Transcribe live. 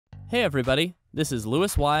Hey everybody, this is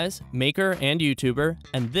Louis Weisz, maker and YouTuber,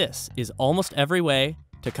 and this is almost every way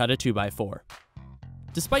to cut a 2x4.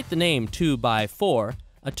 Despite the name 2x4,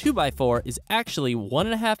 a 2x4 is actually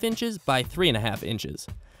 1.5 inches by 3.5 inches.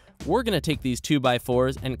 We're going to take these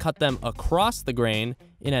 2x4s and cut them across the grain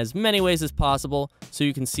in as many ways as possible so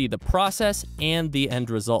you can see the process and the end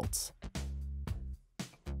results.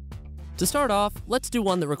 To start off, let's do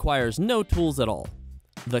one that requires no tools at all,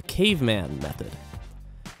 the caveman method.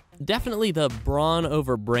 Definitely the brawn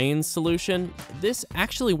over brains solution, this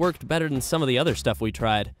actually worked better than some of the other stuff we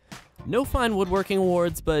tried. No fine woodworking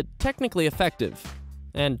awards, but technically effective.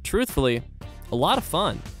 And truthfully, a lot of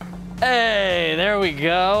fun. Hey, there we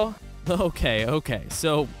go. Okay,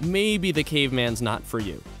 so maybe the caveman's not for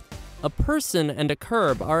you. A person and a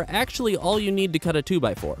curb are actually all you need to cut a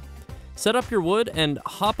 2x4. Set up your wood and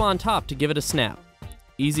hop on top to give it a snap.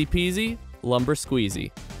 Easy peasy, lumber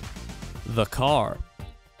squeezy. The car.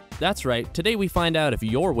 That's right, today we find out if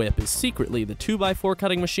your whip is secretly the 2x4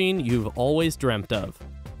 cutting machine you've always dreamt of.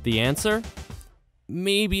 The answer?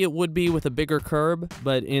 Maybe it would be with a bigger curb,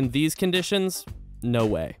 but in these conditions, no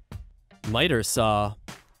way. Miter saw.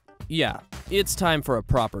 Yeah, it's time for a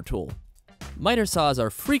proper tool. Miter saws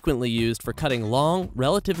are frequently used for cutting long,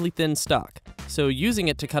 relatively thin stock, so using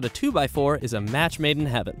it to cut a 2x4 is a match made in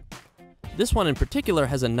heaven. This one in particular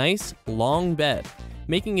has a nice, long bed,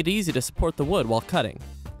 making it easy to support the wood while cutting.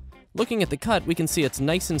 Looking at the cut, we can see it's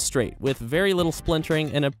nice and straight, with very little splintering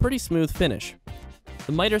and a pretty smooth finish.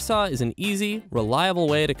 The miter saw is an easy, reliable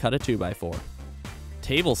way to cut a 2x4.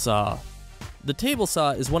 Table saw. The table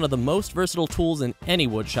saw is one of the most versatile tools in any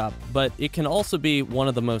wood shop, but it can also be one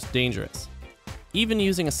of the most dangerous. Even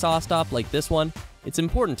using a saw stop like this one, it's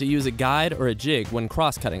important to use a guide or a jig when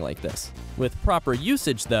cross-cutting like this. With proper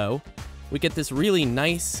usage though, we get this really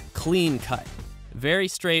nice, clean cut. Very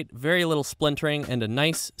straight, very little splintering, and a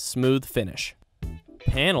nice, smooth finish.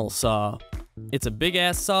 Panel saw. It's a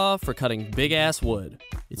big-ass saw for cutting big-ass wood.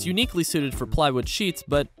 It's uniquely suited for plywood sheets,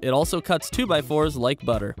 but it also cuts 2x4s like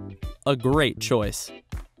butter. A great choice.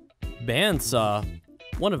 Bandsaw.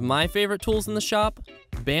 One of my favorite tools in the shop,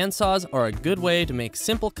 bandsaws are a good way to make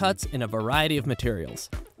simple cuts in a variety of materials.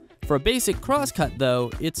 For a basic crosscut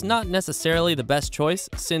though, it's not necessarily the best choice,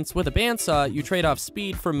 since with a bandsaw you trade off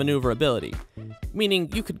speed for maneuverability, meaning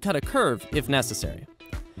you could cut a curve if necessary.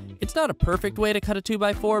 It's not a perfect way to cut a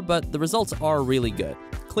 2x4, but the results are really good.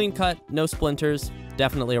 Clean cut, no splinters,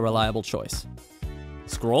 definitely a reliable choice.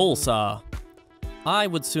 Scroll saw. I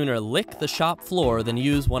would sooner lick the shop floor than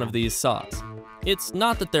use one of these saws. It's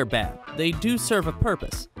not that they're bad, they do serve a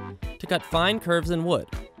purpose, to cut fine curves in wood.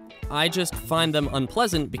 I just find them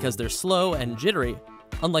unpleasant because they're slow and jittery,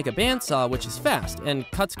 unlike a bandsaw which is fast and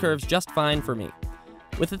cuts curves just fine for me.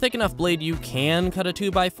 With a thick enough blade you can cut a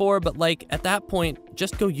 2x4, but at that point,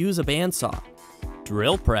 just go use a bandsaw.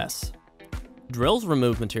 Drill press. Drills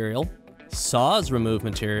remove material, saws remove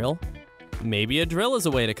material. Maybe a drill is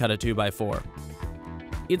a way to cut a 2x4.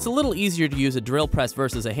 It's a little easier to use a drill press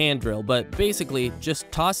versus a hand drill, but basically just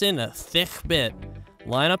toss in a thick bit,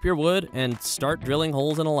 line up your wood, and start drilling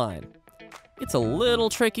holes in a line. It's a little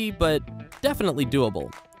tricky, but definitely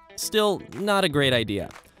doable. Still, not a great idea.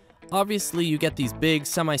 Obviously, you get these big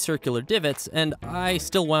semicircular divots, and I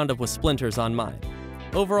still wound up with splinters on mine.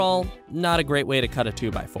 Overall, not a great way to cut a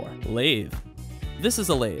 2x4. Lathe. This is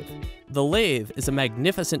a lathe. The lathe is a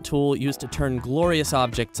magnificent tool used to turn glorious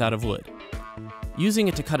objects out of wood. Using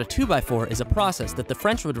it to cut a 2x4 is a process that the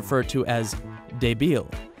French would refer to as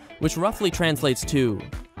débile, which roughly translates to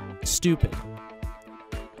stupid.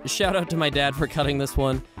 Shout out to my dad for cutting this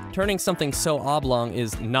one. Turning something so oblong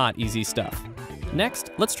is not easy stuff.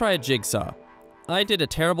 Next, let's try a jigsaw. I did a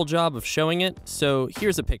terrible job of showing it, so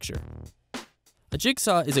here's a picture. A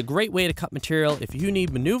jigsaw is a great way to cut material if you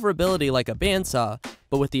need maneuverability like a bandsaw,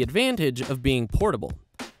 but with the advantage of being portable.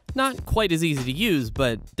 Not quite as easy to use,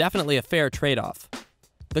 but definitely a fair trade-off.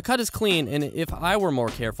 The cut is clean, and if I were more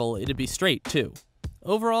careful, it'd be straight too.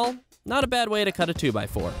 Overall, not a bad way to cut a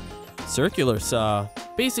 2x4. Circular saw.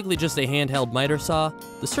 Basically just a handheld miter saw,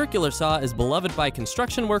 the circular saw is beloved by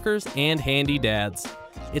construction workers and handy dads.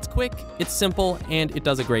 It's quick, it's simple, and it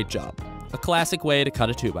does a great job. A classic way to cut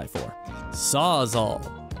a 2x4. Sawzall.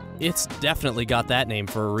 It's definitely got that name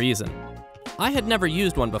for a reason. I had never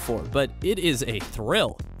used one before, but it is a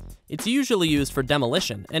thrill. It's usually used for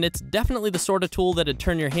demolition, and it's definitely the sort of tool that'd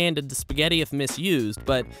turn your hand into spaghetti if misused,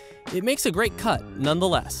 but it makes a great cut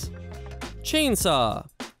nonetheless. Chainsaw.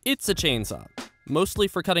 It's a chainsaw. Mostly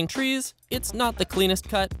for cutting trees, it's not the cleanest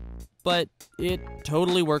cut, but it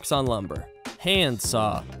totally works on lumber.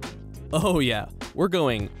 Handsaw. Oh yeah, we're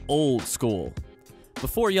going old school.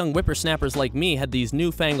 Before young whippersnappers like me had these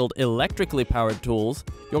newfangled electrically powered tools,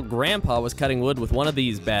 your grandpa was cutting wood with one of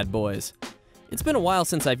these bad boys. It's been a while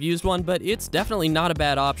since I've used one, but it's definitely not a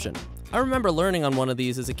bad option. I remember learning on one of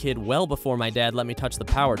these as a kid well before my dad let me touch the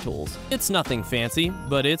power tools. It's nothing fancy,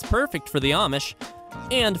 but it's perfect for the Amish,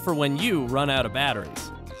 and for when you run out of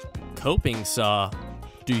batteries. Coping saw.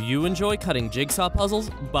 Do you enjoy cutting jigsaw puzzles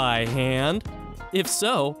by hand? If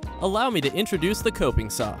so, allow me to introduce the coping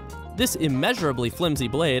saw. This immeasurably flimsy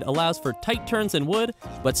blade allows for tight turns in wood,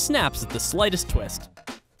 but snaps at the slightest twist.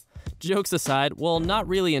 Jokes aside, while not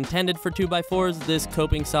really intended for 2x4s, this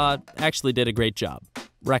coping saw actually did a great job.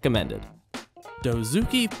 Recommended.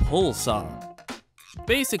 Dozuki pull saw.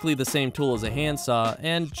 Basically the same tool as a handsaw,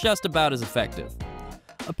 and just about as effective.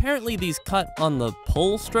 Apparently these cut on the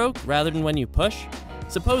pull stroke rather than when you push,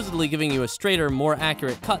 supposedly giving you a straighter, more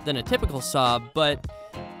accurate cut than a typical saw, but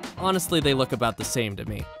honestly they look about the same to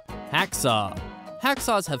me. Hacksaw.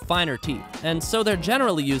 Hacksaws have finer teeth, and so they're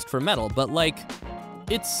generally used for metal, but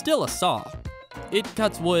it's still a saw. It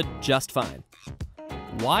cuts wood just fine.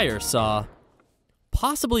 Wire saw.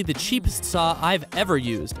 Possibly the cheapest saw I've ever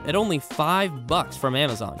used, at only $5 from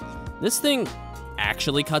Amazon. This thing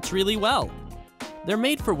actually cuts really well. They're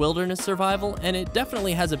made for wilderness survival, and it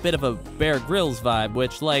definitely has a bit of a Bear Grylls vibe,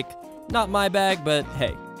 which, not my bag, but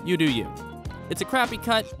hey, you do you. It's a crappy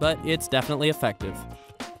cut, but it's definitely effective.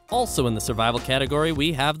 Also in the survival category,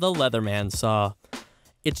 we have the Leatherman saw.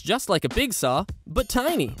 It's just like a big saw, but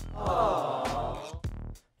tiny. Aww.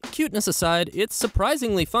 Cuteness aside, it's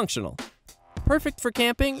surprisingly functional. Perfect for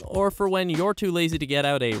camping or for when you're too lazy to get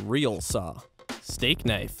out a real saw. Steak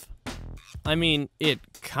knife. I mean, it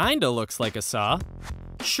kinda looks like a saw.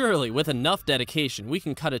 Surely, with enough dedication, we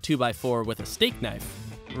can cut a 2x4 with a steak knife,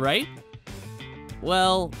 right?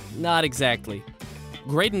 Well, not exactly.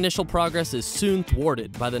 Great initial progress is soon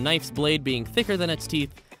thwarted by the knife's blade being thicker than its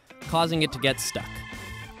teeth, causing it to get stuck.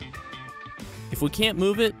 If we can't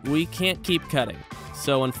move it, we can't keep cutting.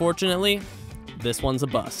 So unfortunately, this one's a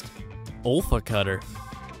bust. Olfa cutter.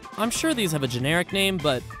 I'm sure these have a generic name,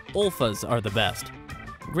 but Olfas are the best.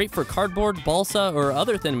 Great for cardboard, balsa, or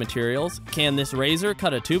other thin materials. Can this razor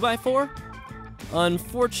cut a 2x4?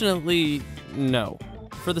 Unfortunately, no.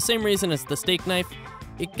 For the same reason as the steak knife,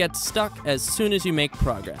 it gets stuck as soon as you make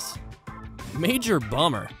progress. Major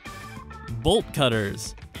bummer. Bolt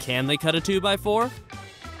cutters. Can they cut a 2x4?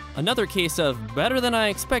 Another case of better than I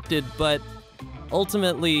expected, but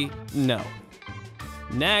ultimately, no.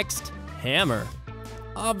 Next, hammer.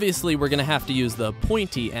 Obviously, we're gonna have to use the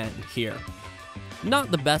pointy end here.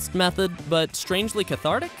 Not the best method, but strangely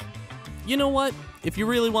cathartic? You know what? If you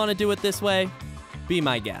really want to do it this way, be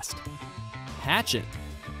my guest. Hatchet.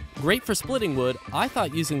 Great for splitting wood. I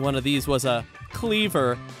thought using one of these was a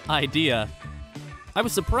cleaver idea. I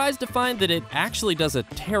was surprised to find that it actually does a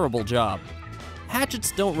terrible job.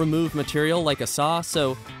 Hatchets don't remove material like a saw,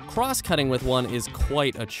 so cross-cutting with one is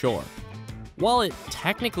quite a chore. While it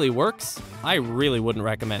technically works, I really wouldn't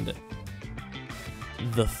recommend it.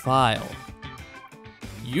 The file.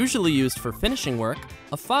 Usually used for finishing work,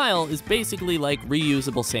 a file is basically like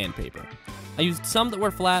reusable sandpaper. I used some that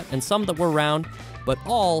were flat and some that were round, but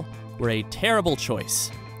all were a terrible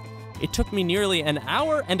choice. It took me nearly an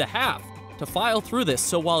hour and a half to file through this,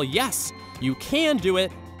 so while yes, you can do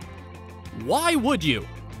it, why would you?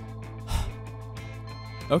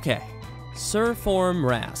 Okay, Surform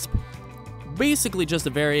Rasp. Basically just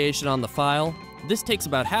a variation on the file. This takes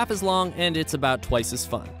about half as long and it's about twice as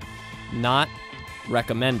fun. Not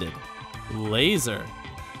recommended. Laser.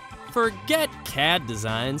 Forget CAD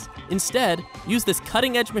designs. Instead, use this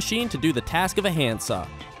cutting-edge machine to do the task of a handsaw.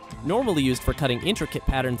 Normally used for cutting intricate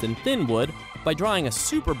patterns in thin wood, by drawing a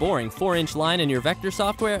super boring 4-inch line in your vector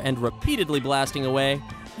software and repeatedly blasting away,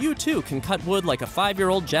 you too can cut wood like a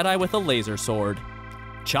 5-year-old Jedi with a laser sword.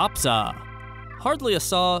 Chop saw. Hardly a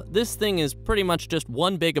saw, this thing is pretty much just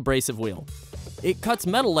one big abrasive wheel. It cuts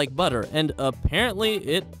metal like butter, and apparently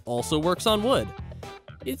it also works on wood.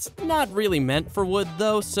 It's not really meant for wood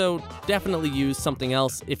though, so definitely use something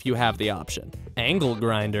else if you have the option. Angle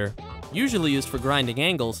grinder. Usually used for grinding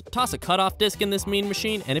angles, toss a cutoff disc in this mean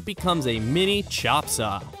machine and it becomes a mini chop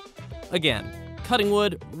saw. Again, cutting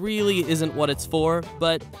wood really isn't what it's for,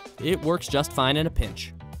 but it works just fine in a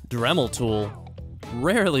pinch. Dremel tool.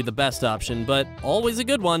 Rarely the best option, but always a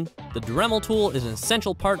good one. The Dremel tool is an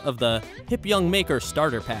essential part of the Hip Young Maker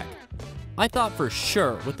starter pack. I thought for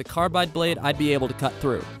sure with the carbide blade I'd be able to cut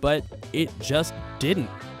through, but it just didn't.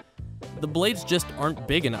 The blades just aren't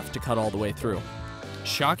big enough to cut all the way through.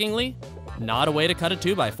 Shockingly, not a way to cut a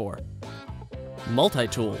 2x4.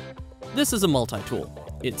 Multi-tool. This is a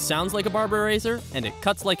multi-tool. It sounds like a barber razor, and it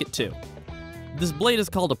cuts like it too. This blade is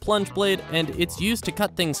called a plunge blade, and it's used to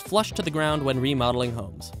cut things flush to the ground when remodeling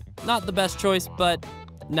homes. Not the best choice, but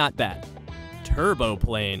not bad.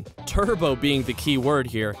 Turboplane. Turbo being the key word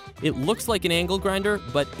here. It looks like an angle grinder,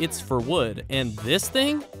 but it's for wood, and this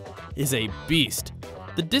thing is a beast.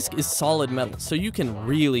 The disc is solid metal, so you can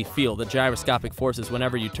really feel the gyroscopic forces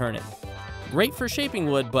whenever you turn it. Great for shaping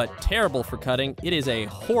wood, but terrible for cutting. It is a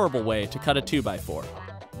horrible way to cut a 2x4.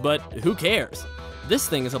 But who cares? This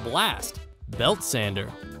thing is a blast. Belt sander.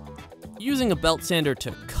 Using a belt sander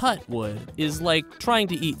to cut wood is like trying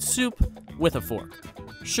to eat soup with a fork.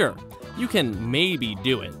 Sure, you can maybe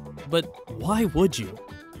do it, but why would you?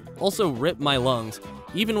 Also rip my lungs.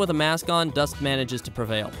 Even with a mask on, dust manages to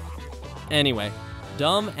prevail. Anyway,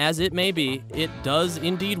 dumb as it may be, it does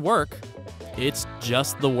indeed work. It's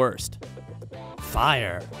just the worst.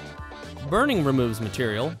 Fire. Burning removes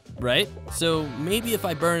material, right? So maybe if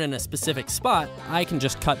I burn in a specific spot, I can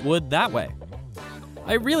just cut wood that way.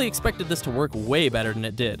 I really expected this to work way better than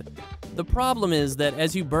it did. The problem is that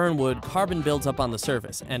as you burn wood, carbon builds up on the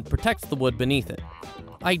surface and protects the wood beneath it.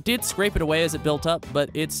 I did scrape it away as it built up, but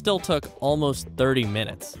it still took almost 30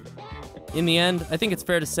 minutes. In the end, I think it's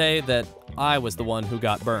fair to say that I was the one who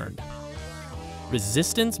got burned.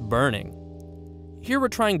 Resistance burning. Here we're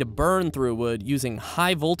trying to burn through wood using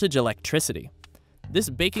high voltage electricity. This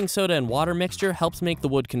baking soda and water mixture helps make the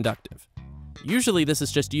wood conductive. Usually this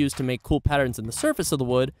is just used to make cool patterns in the surface of the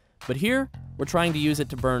wood, but here we're trying to use it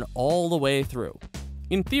to burn all the way through.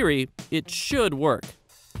 In theory, it should work.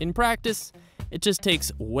 In practice, it just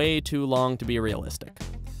takes way too long to be realistic.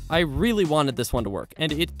 I really wanted this one to work,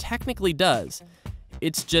 and it technically does.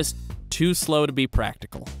 It's just too slow to be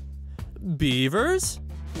practical. Beavers?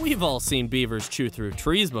 We've all seen beavers chew through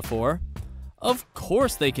trees before. Of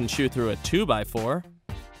course they can chew through a 2x4.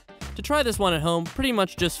 To try this one at home, pretty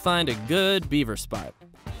much just find a good beaver spot.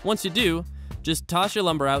 Once you do, just toss your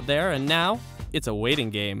lumber out there, and now it's a waiting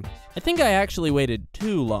game. I think I actually waited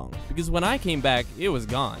too long, because when I came back, it was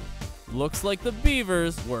gone. Looks like the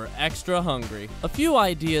beavers were extra hungry. A few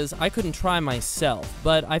ideas I couldn't try myself,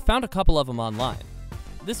 but I found a couple of them online.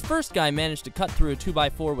 This first guy managed to cut through a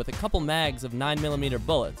 2x4 with a couple mags of 9mm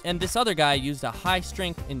bullets, and this other guy used a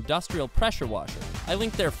high-strength industrial pressure washer. I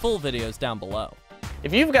linked their full videos down below.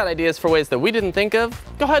 If you've got ideas for ways that we didn't think of,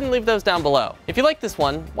 go ahead and leave those down below. If you like this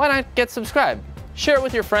one, why not get subscribed? Share it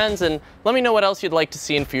with your friends and let me know what else you'd like to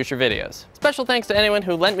see in future videos. Special thanks to anyone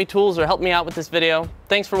who lent me tools or helped me out with this video.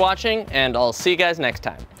 Thanks for watching, and I'll see you guys next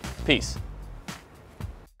time. Peace.